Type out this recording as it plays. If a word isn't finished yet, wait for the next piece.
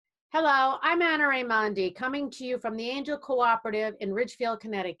Hello, I'm Anna Raimondi, coming to you from the Angel Cooperative in Ridgefield,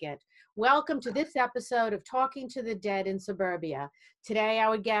 Connecticut. Welcome to this episode of Talking to the Dead in Suburbia. Today,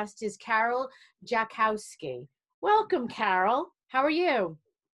 our guest is Karol Jackowski. Welcome, Karol. How are you?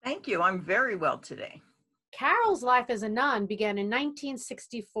 Thank you. I'm very well today. Karol's life as a nun began in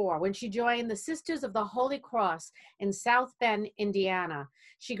 1964 when she joined the Sisters of the Holy Cross in South Bend, Indiana.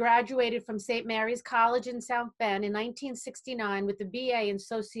 She graduated from St. Mary's College in South Bend in 1969 with a BA in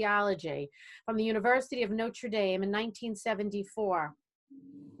sociology from the University of Notre Dame in 1974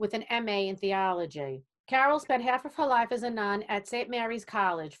 with an MA in theology. Karol spent half of her life as a nun at St. Mary's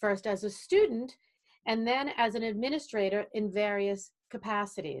College, first as a student and then as an administrator in various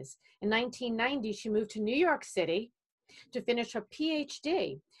capacities. In 1990, she moved to New York City to finish her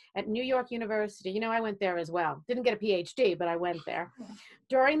PhD at New York University. You know, I went there as well. Didn't get a PhD, but I went there.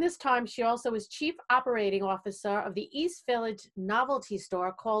 During this time, she also was Chief Operating Officer of the East Village novelty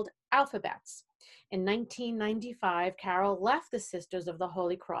store called Alphabets. In 1995, Karol left the Sisters of the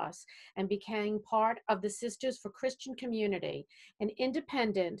Holy Cross and became part of the Sisters for Christian Community, an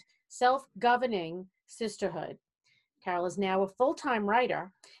independent, self-governing sisterhood. Karol is now a full-time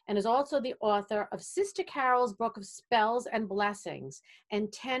writer and is also the author of Sister Karol's Book of Spells and Blessings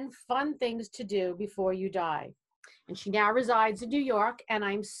and 10 Fun Things to Do Before You Die. And she now resides in New York, and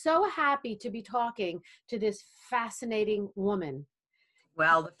I'm so happy to be talking to this fascinating woman.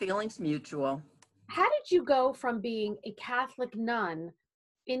 Well, the feeling's mutual. How did you go from being a Catholic nun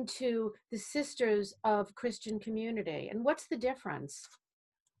into the Sisters of Christian Community, and what's the difference?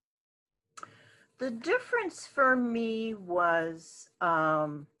 The difference for me was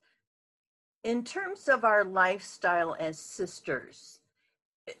in terms of our lifestyle as sisters.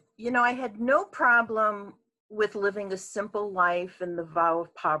 You know, I had no problem with living a simple life in the vow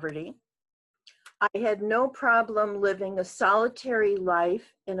of poverty. I had no problem living a solitary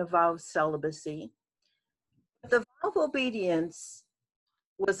life in a vow of celibacy. The vow of obedience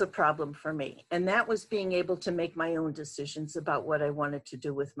was a problem for me, and that was being able to make my own decisions about what I wanted to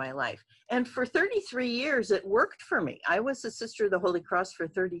do with my life. And for 33 years, it worked for me. I was a Sister of the Holy Cross for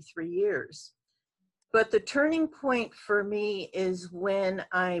 33 years. But the turning point for me is when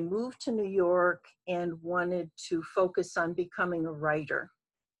I moved to New York and wanted to focus on becoming a writer.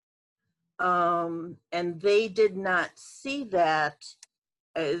 And they did not see that.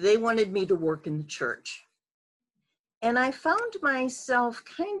 They wanted me to work in the church. And I found myself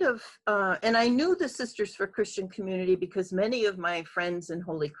kind of, and I knew the Sisters for Christian Community because many of my friends in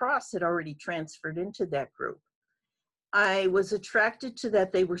Holy Cross had already transferred into that group. I was attracted to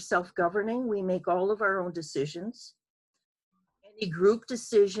that. They were self-governing. We make all of our own decisions. Any group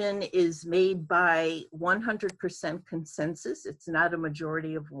decision is made by 100% consensus. It's not a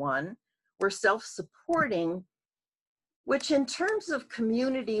majority of one. We're self-supporting, which in terms of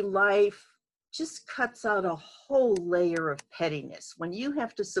community life, just cuts out a whole layer of pettiness. When you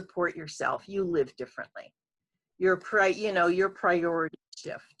have to support yourself, you live differently. Your priorities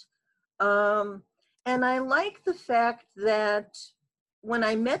shift. And I like the fact that when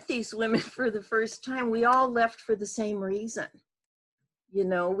I met these women for the first time, we all left for the same reason. You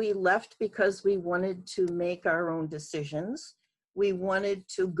know, we left because we wanted to make our own decisions. We wanted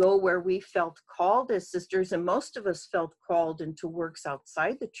to go where we felt called as sisters, and most of us felt called into works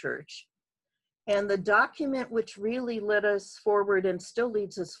outside the church. And the document which really led us forward and still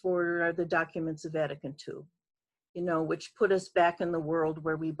leads us forward are the documents of Vatican II, you know, which put us back in the world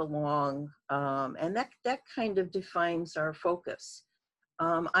where we belong. And that kind of defines our focus.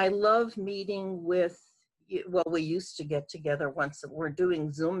 I love meeting with, well, we used to get together once. We're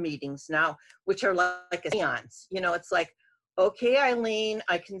doing Zoom meetings now, which are like a seance. You know, it's like, okay, Eileen,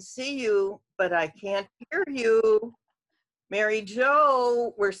 I can see you, but I can't hear you. Mary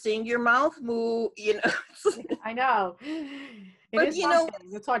Jo, we're seeing your mouth move, you know. I know.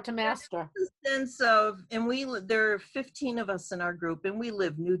 It's hard to master. The sense of, and there are 15 of us in our group, and we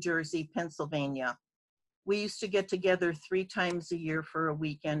live New Jersey, Pennsylvania. We used to get together 3 times a year for a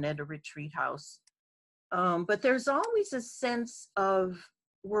weekend at a retreat house. But there's always a sense of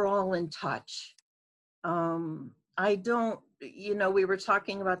we're all in touch. I don't, you know, we were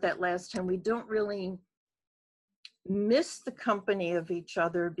talking about that last time. We don't really miss the company of each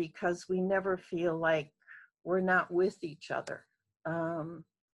other because we never feel like we're not with each other. So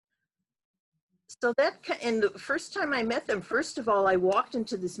that, and the first time I met them, first of all, I walked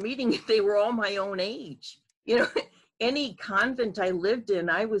into this meeting, they were all my own age. You know, any convent I lived in,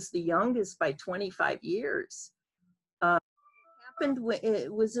 I was the youngest by 25 years.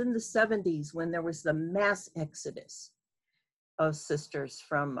 It was in the 70s when there was the mass exodus of sisters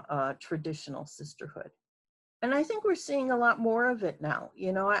from traditional sisterhood. And I think we're seeing a lot more of it now.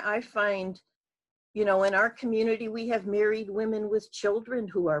 I find, in our community, we have married women with children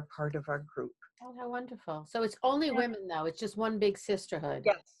who are part of our group. Oh, how wonderful. So it's only Yeah. women, though. It's just one big sisterhood.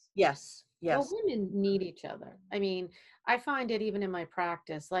 Yes, yes, Well, yes. women need each other. I mean, I find it even in my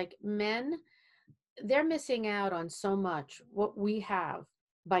practice. Like men, they're missing out on so much what we have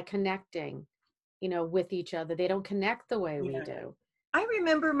by connecting, with each other. They don't connect the way we Yeah. do. I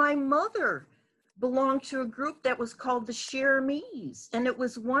remember my mother belonged to a group that was called the Share Me's, and it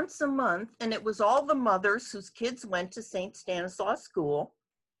was once a month, and it was all the mothers whose kids went to St. Stanislaus School.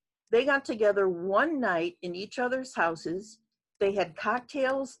 They got together one night in each other's houses. They had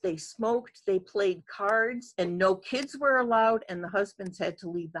cocktails, they smoked, they played cards, and no kids were allowed, and the husbands had to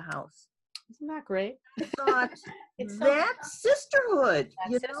leave the house. Isn't that great? I thought, It's so that's sisterhood.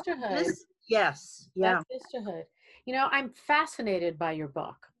 that sisterhood. Yes, yeah. That sisterhood. I'm fascinated by your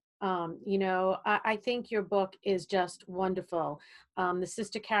book. I think your book is just wonderful. The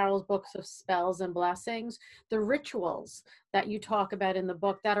Sister Carol's books of spells and blessings, the rituals that you talk about in the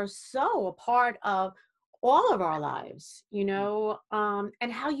book that are so a part of all of our lives,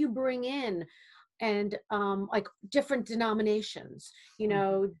 and how you bring in and like different denominations,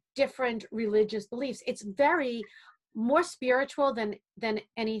 different religious beliefs. It's very more spiritual than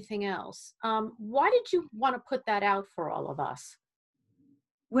anything else. Why did you want to put that out for all of us?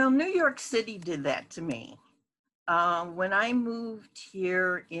 Well, New York City did that to me. When I moved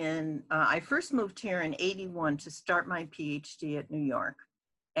here I first moved here in 81 to start my PhD at New York,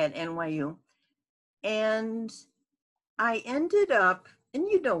 at NYU. And I ended up, and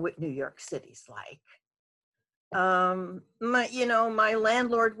you know what New York City's like. My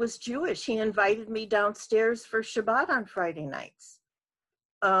landlord was Jewish. He invited me downstairs for Shabbat on Friday nights.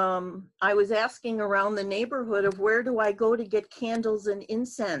 I was asking around the neighborhood of where do I go to get candles and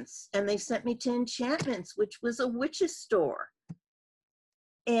incense, and they sent me to Enchantments, which was a witch's store.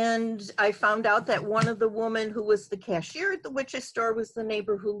 And I found out that one of the women who was the cashier at the witch's store was the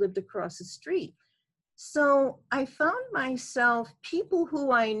neighbor who lived across the street. So I found myself, people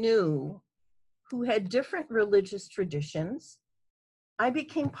who I knew who had different religious traditions, I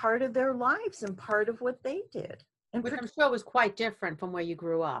became part of their lives and part of what they did. And Which I'm sure was quite different from where you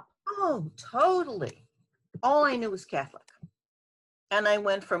grew up. oh, totally. All I knew was Catholic. And I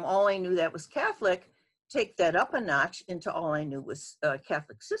went from all I knew that was Catholic, take that up a notch, into all I knew was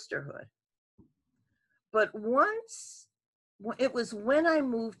Catholic sisterhood. But it was when I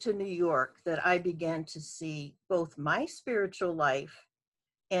moved to New York that I began to see both my spiritual life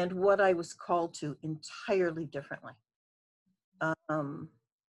and what I was called to entirely differently.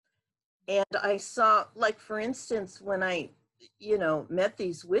 And I saw, like, for instance, when I, met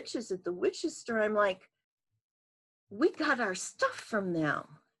these witches at the witches store, I'm like, we got our stuff from them.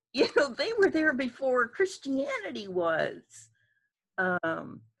 They were there before Christianity was.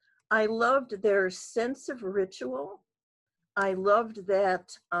 I loved their sense of ritual. I loved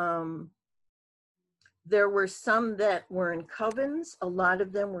that there were some that were in covens. A lot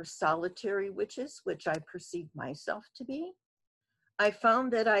of them were solitary witches, which I perceived myself to be. I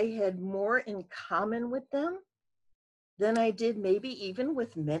found that I had more in common with them than I did maybe even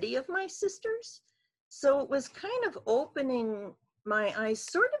with many of my sisters. So it was kind of opening my eyes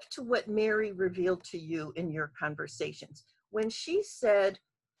sort of to what Mary revealed to you in your conversations. When she said,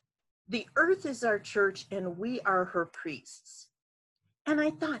 the earth is our church and we are her priests. And I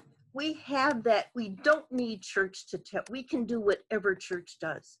thought, we have that. We don't need church to tell. We can do whatever church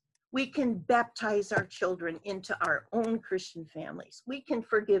does. We can baptize our children into our own Christian families. We can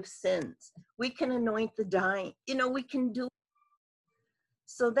forgive sins. We can anoint the dying. We can do.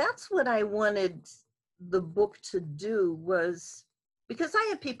 So that's what I wanted the book to do, was because I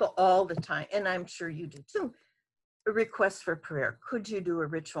have people all the time, and I'm sure you do too, a request for prayer. Could you do a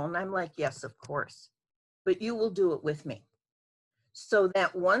ritual? And I'm like, yes, of course, but you will do it with me. So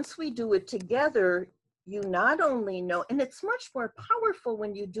that once we do it together, you not only know, and it's much more powerful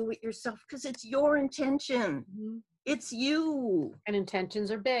when you do it yourself because it's your intention. Mm-hmm. It's you. And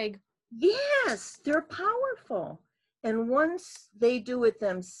intentions are big. Yes, they're powerful. And once they do it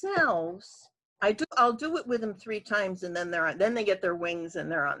themselves, I'll do it with them 3 times, and then they get their wings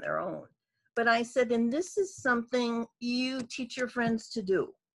and they're on their own. But I said, and this is something you teach your friends to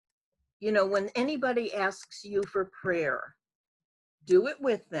do. When anybody asks you for prayer, do it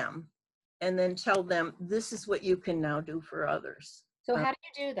with them, and then tell them, this is what you can now do for others. So how do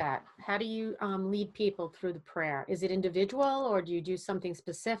you do that? How do you lead people through the prayer? Is it individual, or do you do something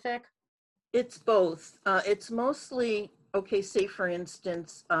specific? It's both. It's mostly, okay, say for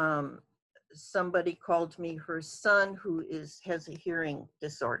instance, somebody called me her son who has a hearing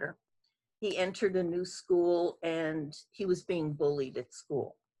disorder. he entered a new school and he was being bullied at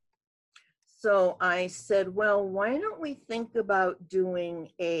school. So I said, well, why don't we think about doing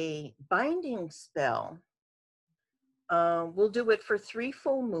a binding spell? We'll do it for 3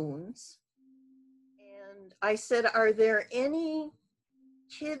 full moons. And I said, are there any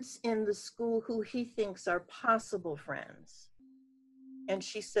kids in the school who he thinks are possible friends? And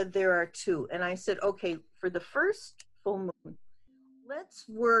she said, there are 2. And I said, okay, for the first full moon, let's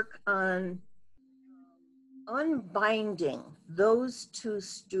work on unbinding those 2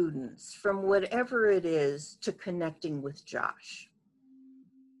 students from whatever it is to connecting with Josh.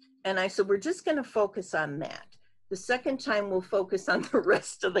 And I said, we're just going to focus on that. The second time we'll focus on the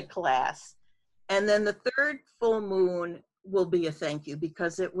rest of the class. And then the third full moon will be a thank you,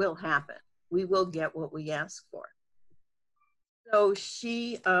 because it will happen. We will get what we ask for. So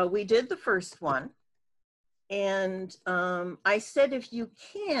we did the first one. And I said, if you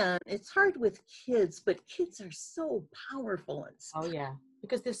can, it's hard with kids, but kids are so powerful and stuff. Oh yeah,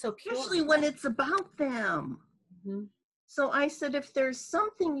 because they're so pure. Especially when it's about them. Mm-hmm. So I said, if there's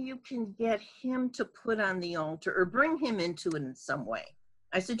something you can get him to put on the altar or bring him into it in some way.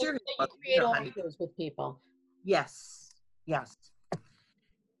 I said, So you're you create altars with people. Yes, yes.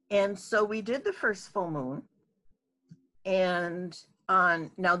 And so we did the first full moon. And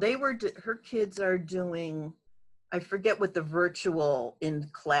now her kids are doing, I forget what the virtual in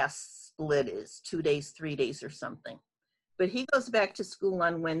class split is, 2 days, 3 days or something. But he goes back to school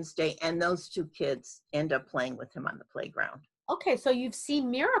on Wednesday, and those 2 kids end up playing with him on the playground. Okay, so you've seen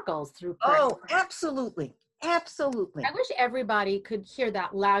miracles through prayer. Oh, absolutely. Absolutely. I wish everybody could hear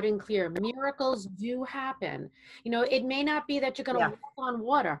that loud and clear. Miracles do happen. You know, it may not be that you're going to walk on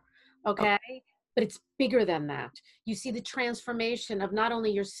water, okay? But it's bigger than that. You see the transformation of not only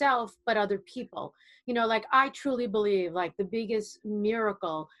yourself, but other people. You know, like I truly believe like the biggest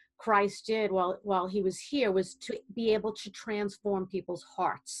miracle Christ did while he was here was to be able to transform people's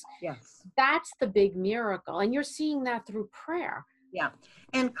hearts. Yes. That's the big miracle. And you're seeing that through prayer. Yeah.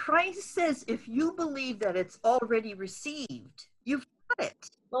 And Christ says, if you believe that it's already received, you've got it.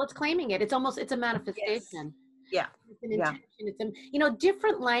 Well, it's claiming it. It's a manifestation. Yes. Yeah. It's an intention. It's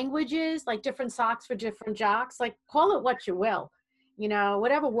different languages, like different socks for different jocks, like call it what you will,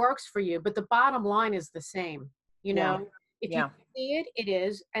 whatever works for you. But the bottom line is the same, if you see it, it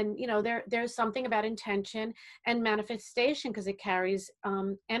is. And, there's something about intention and manifestation because it carries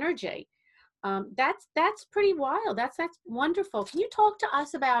energy. That's pretty wild. That's wonderful. Can you talk to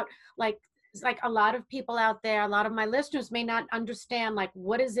us about like a lot of people out there, a lot of my listeners may not understand, like,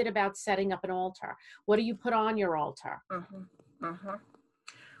 what is it about setting up an altar? What do you put on your altar?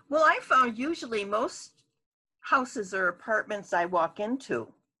 Well, I found usually most houses or apartments I walk into,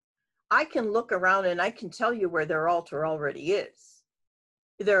 I can look around and I can tell you where their altar already is.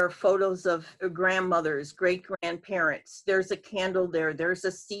 There are photos of grandmothers, great-grandparents. There's a candle there. There's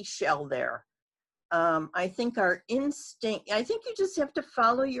a seashell there. I think you just have to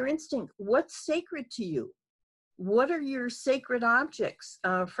follow your instinct. What's sacred to you? What are your sacred objects?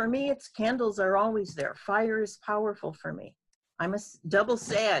 For me, it's candles are always there. Fire is powerful for me. I'm a double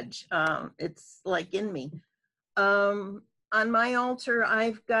Sag. It's like in me. On my altar,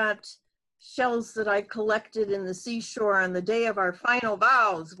 I've got shells that I collected in the seashore on the day of our final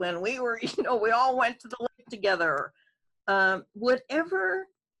vows when we were, we all went to the lake together. Whatever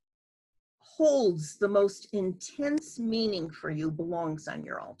holds the most intense meaning for you belongs on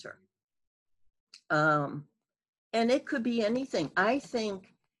your altar. And it could be anything. I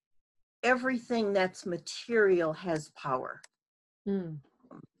think everything that's material has power.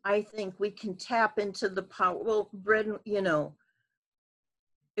 I think we can tap into the power. Well, bread,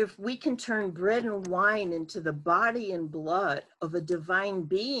 if we can turn bread and wine into the body and blood of a divine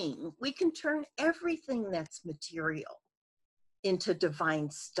being, we can turn everything that's material into divine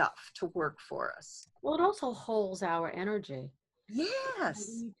stuff to work for us. Well, it also holds our energy.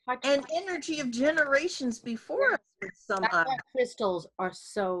 Yes, and energy of generations before us. With some crystals are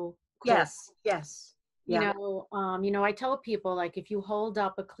so cool. Yes. Yeah. I tell people, like, if you hold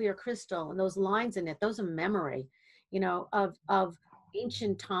up a clear crystal and those lines in it, those are memory, of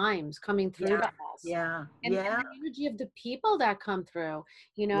ancient times coming through to us. Yeah. And the energy of the people that come through,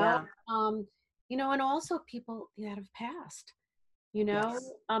 and also people that have passed.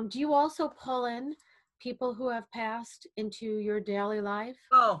 Do you also pull in people who have passed into your daily life?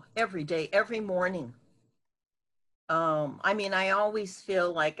 Oh, every day, every morning. I always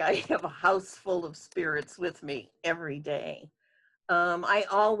feel like I have a house full of spirits with me every day. I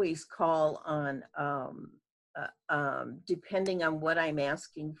always call on, depending on what I'm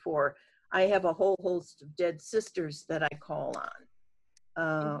asking for, I have a whole host of dead sisters that I call on.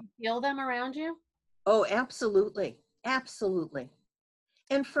 And Uh, you feel them around you? oh, absolutely. Absolutely.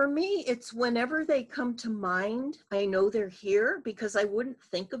 And for me, it's whenever they come to mind, I know they're here because I wouldn't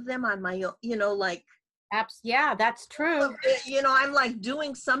think of them on my own, like, Yeah, that's true. I'm like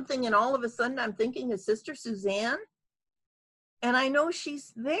doing something and all of a sudden I'm thinking of Sister Suzanne. And I know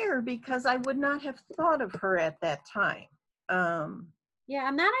she's there because I would not have thought of her at that time. Um, Yeah,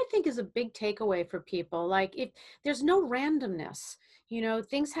 and that I think is a big takeaway for people. Like, if there's no randomness,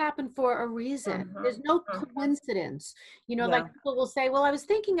 things happen for a reason. mhm, There's no mhm. coincidence. Like Yeah. people will say, well, I was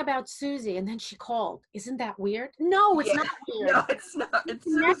thinking about Susie and then she called. Isn't that weird? No, it's Yeah. not weird. No, it's not. You're It's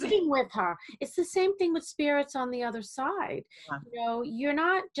Susie. connecting with her. It's the same thing with spirits on the other side. Yeah. You're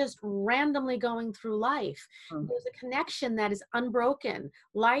not just randomly going through life. Mm. There's a connection that is unbroken.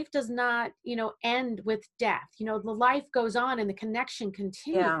 Life does not, end with death. The life goes on and the connection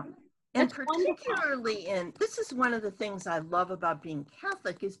continues. Yeah. And That's wonderful. particularly this is one of the things I love about being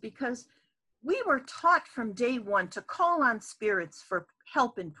Catholic is because we were taught from day one to call on spirits for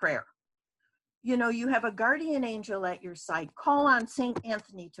help in prayer. You have a guardian angel at your side. Call on Saint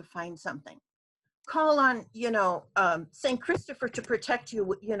Anthony to find something. Call on, Saint Christopher to protect you.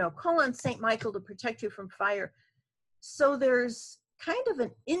 Call on Saint Michael to protect you from fire. So there's kind of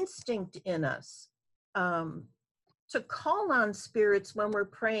an instinct in us um, to call on spirits when we're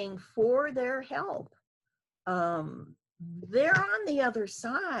praying for their help. Um, they're on the other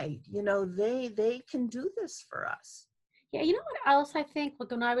side. They can do this for us. Yeah, you know what else I think?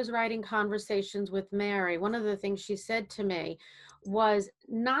 Like when I was writing Conversations with Mary, one of the things she said to me was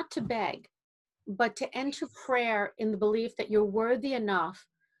not to beg, but to enter prayer in the belief that you're worthy enough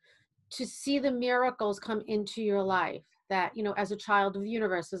to see the miracles come into your life, that as a child of the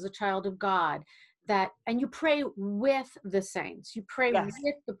universe, as a child of God, that and you pray with the saints, you pray Yes.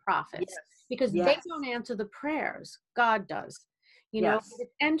 with the prophets, Yes. because they Yes. don't answer the prayers, God does. But Yes.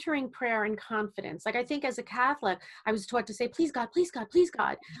 it's entering prayer in confidence. Like I think as a Catholic, I was taught to say, please God, please God, please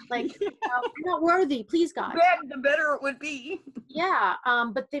God. Like, I'm not worthy, please God. The better it would be. Yeah,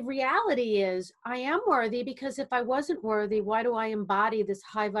 but the reality is I am worthy, because if I wasn't worthy, why do I embody this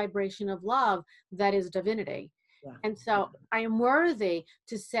high vibration of love that is divinity? Yeah. And so I am worthy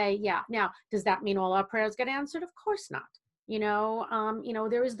to say, yeah. Now, does that mean all our prayers get answered? Of course not.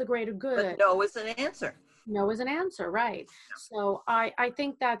 There is the greater But good. no is an answer. No is an answer, right? So I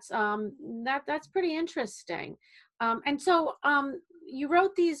think that's pretty interesting. And so you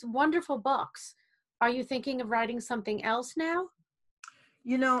wrote these wonderful books. Are you thinking of writing something else now?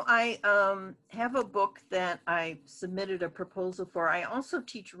 I have a book that I submitted a proposal for. I also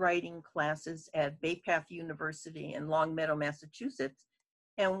teach writing classes at Bay Path University in Longmeadow, Massachusetts.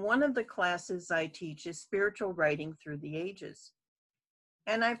 And one of the classes I teach is spiritual writing through the ages.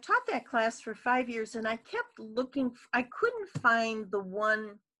 And I've taught that class for 5 years, and I kept looking. I couldn't find the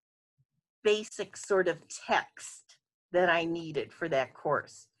one basic sort of text that I needed for that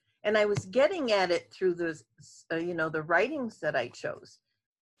course. And I was getting at it through the writings that I chose.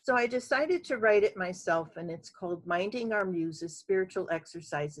 So I decided to write it myself, and it's called Minding Our Muses, Spiritual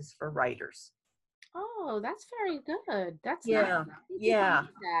Exercises for Writers. Oh, that's very good. That's nice. Yeah, I think people yeah. need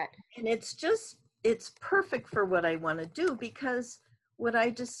that. And it's perfect for what I want to do, because what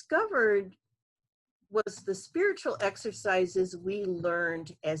I discovered was the spiritual exercises we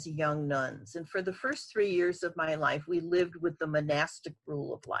learned as young nuns. And for the first 3 years of my life, we lived with the monastic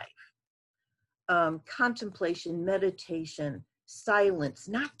rule of life. Contemplation, meditation, silence,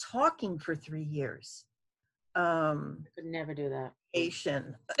 not talking for 3 years. I could never do that.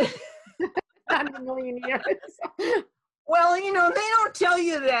 Asian. Not in a million years. Well, they don't tell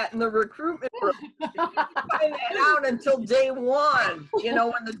you that in the recruitment room. You didn't find that out until day one,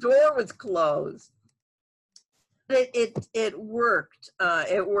 when the door was closed. It worked.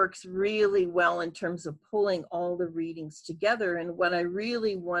 It works really well in terms of pulling all the readings together. And what I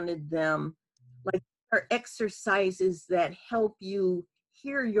really wanted them, like, are exercises that help you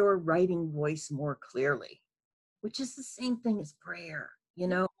hear your writing voice more clearly, which is the same thing as prayer.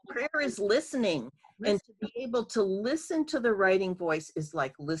 Prayer is listening. And to be able to listen to the writing voice is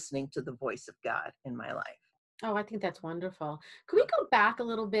like listening to the voice of God in my life. Oh, I think that's wonderful. Could we go back a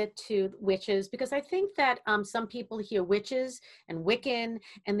little bit to witches? Because I think that some people hear witches and Wiccan,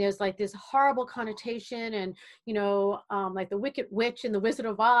 and there's like this horrible connotation, and like the Wicked Witch in the Wizard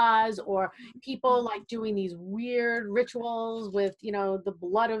of Oz, or people like doing these weird rituals with the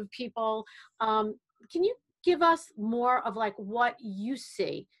blood of people. Can you give us more of like what you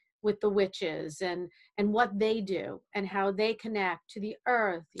see with the witches and what they do and how they connect to the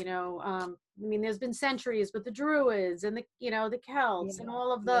earth? There's been centuries with the Druids and the Celts and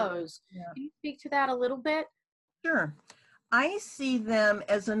all of those. Yeah. Can you speak to that a little bit? Sure. I see them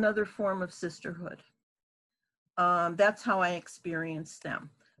as another form of sisterhood. That's how I experience them.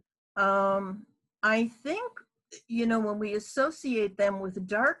 I think, when we associate them with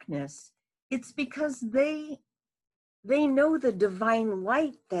darkness, it's because they know the divine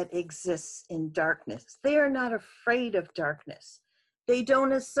light that exists in darkness. They are not afraid of darkness. They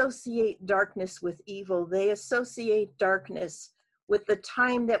don't associate darkness with evil. They associate darkness with the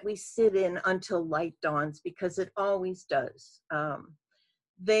time that we sit in until light dawns, because it always does.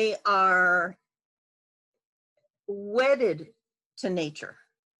 They are wedded to nature.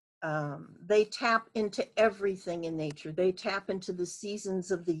 They tap into everything in nature. They tap into the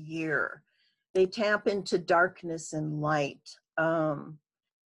seasons of the year. They tap into darkness and light.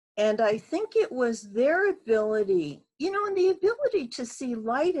 And I think it was their ability, and the ability to see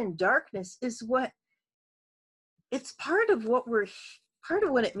light and darkness is it's part of what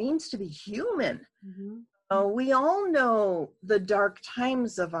it means to be human. Mm-hmm. We all know the dark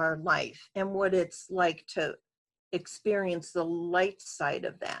times of our life and what it's like to experience the light side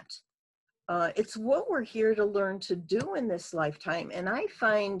of that. It's what we're here to learn to do in this lifetime. And I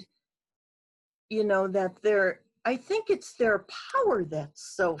find, that I think it's their power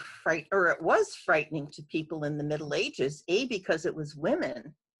that's so it was frightening to people in the Middle Ages, because it was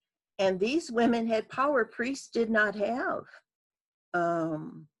women. And these women had power priests did not have.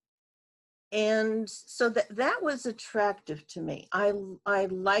 And so that was attractive to me. I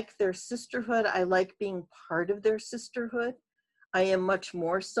like their sisterhood. I like being part of their sisterhood. I am much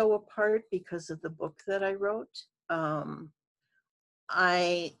more so a part because of the book that I wrote.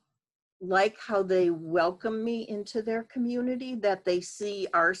 I like how they welcome me into their community, that they see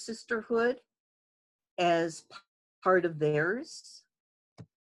our sisterhood as part of theirs.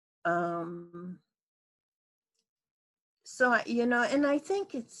 So, and I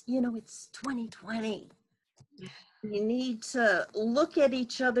think it's 2020. We need to look at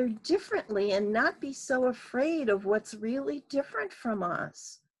each other differently and not be so afraid of what's really different from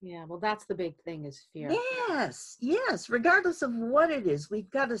us. Yeah, well, that's the big thing, is fear. Yes, regardless of what it is,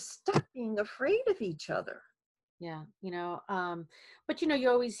 we've got to stop being afraid of each other. Yeah, but you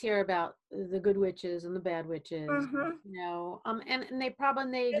always hear about the good witches and the bad witches, Mm-hmm. and they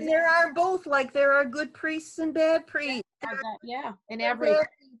probably And there are both, like there are good priests and bad priests. Yeah, in Bad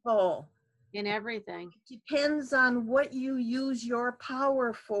people. In everything. It depends on what you use your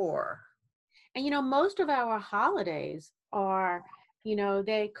power for. And most of our holidays are,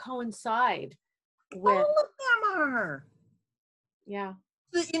 they coincide with. All of them are. Yeah.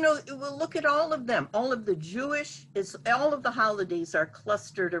 We'll look at all of them. All of the all of the holidays are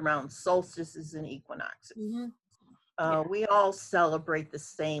clustered around solstices and equinoxes. Mm-hmm. We all celebrate the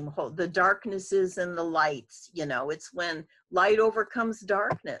same the darknesses and the lights. It's when light overcomes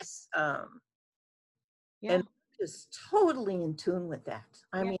darkness. And just totally in tune with that.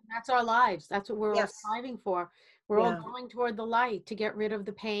 I mean, that's our lives. That's what we're all striving for. We're all going toward the light to get rid of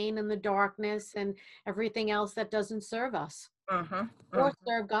the pain and the darkness and everything else that doesn't serve us or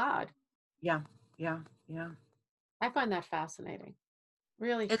serve God. Yeah. I find that fascinating.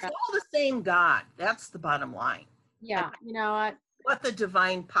 Really, it's all the same God. That's the bottom line. Yeah, what the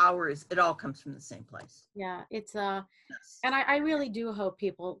divine power is, it all comes from the same place. Yeah, it's and I really do hope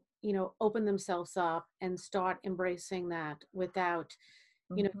people, open themselves up and start embracing that without,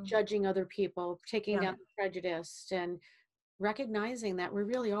 judging other people, taking down the prejudice, and recognizing that we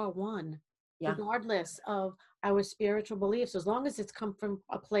really are one, regardless of our spiritual beliefs, as long as it's come from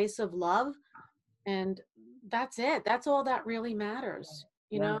a place of love. And that's it. That's all that really matters.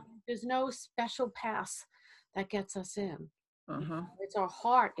 There's no special path that gets us in. It's our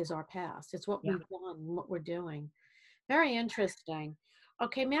heart is our past. It's what we've done, what we're doing. Very interesting.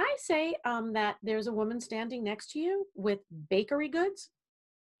 Okay, may I say that there's a woman standing next to you with bakery goods?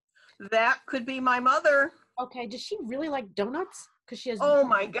 That could be my mother. Okay, does she really like donuts? Because she has. Oh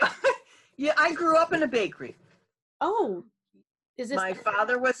my God. Yeah, I grew up in a bakery. Oh, is this? My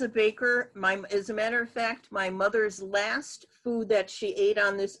father was a baker. As a matter of fact, my mother's last food that she ate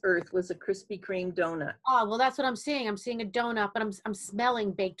on this earth was a Krispy Kreme donut. Oh, well, that's what I'm seeing. I'm seeing a donut, but I'm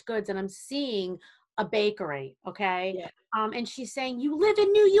smelling baked goods, and I'm seeing a bakery. Okay. Yeah. And she's saying, "You live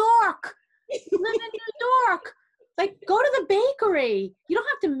in New York. You live in New York. Like, go to the bakery. You don't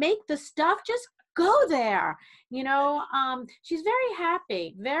have to make the stuff. Just go there." She's very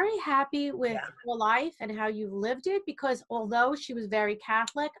happy with her life and how you lived it, because although she was very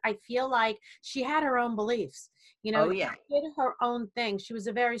Catholic, I feel like she had her own beliefs. She did her own thing. She was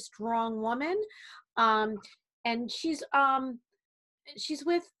a very strong woman. And she's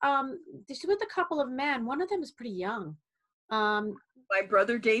with a couple of men. One of them is pretty young. My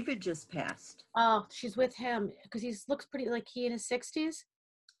brother David just passed. Oh, she's with him because he looks pretty like he in his 60s.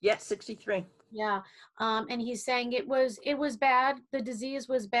 Yes, 63. Yeah. And he's saying it was bad. The disease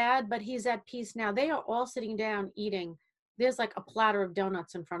was bad, but he's at peace now. They are all sitting down eating. There's like a platter of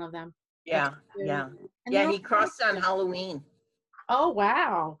donuts in front of them. Yeah, yeah. And Yeah, he crossed on Halloween. Oh,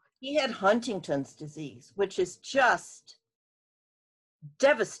 wow. He had Huntington's disease, which is just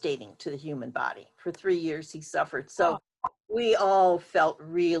devastating to the human body. For 3 years he suffered. So we all felt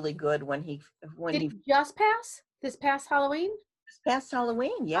really good when he Did he just pass this past Halloween? This past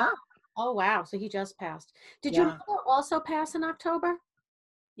Halloween, yeah. Oh, wow. So he just passed. Did Yeah. your mother also pass in October?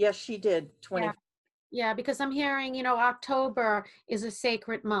 Yes, she did. 20. Yeah. Yeah, because I'm hearing, October is a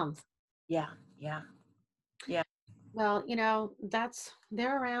sacred month. Yeah, yeah, yeah. Well,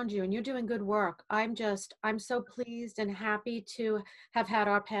 they're around you and you're doing good work. I'm so pleased and happy to have had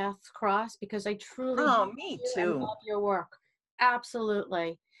our paths cross because I truly Me do too. and love your work.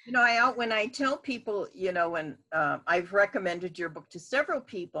 Absolutely. When I tell people, when I've recommended your book to several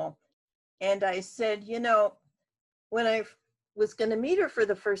people, and I said, when I was going to meet her for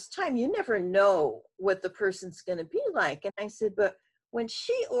the first time, you never know what the person's going to be like. And I said, but when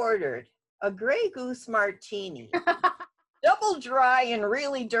she ordered a Grey Goose martini, double dry and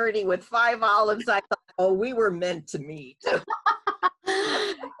really dirty with 5 olives, I thought, oh, we were meant to meet.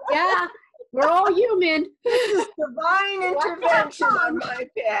 Yeah, we're all human. This is divine intervention on my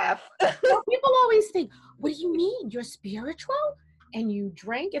path. Well, people always think, what do you mean? You're spiritual and you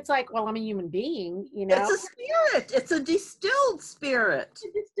drink? It's like, well, I'm a human being, It's a spirit. It's a distilled spirit. It's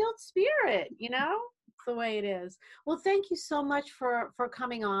a distilled spirit, It's the way it is. Well, thank you so much for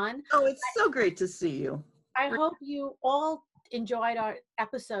coming on. Oh, it's so great to see you. I hope you all enjoyed our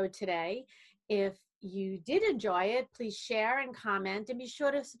episode today. If you did enjoy it, please share and comment and be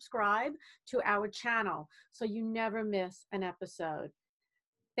sure to subscribe to our channel so you never miss an episode.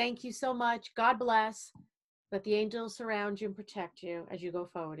 Thank you so much. God bless. Let the angels surround you and protect you as you go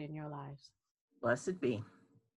forward in your lives. Blessed be.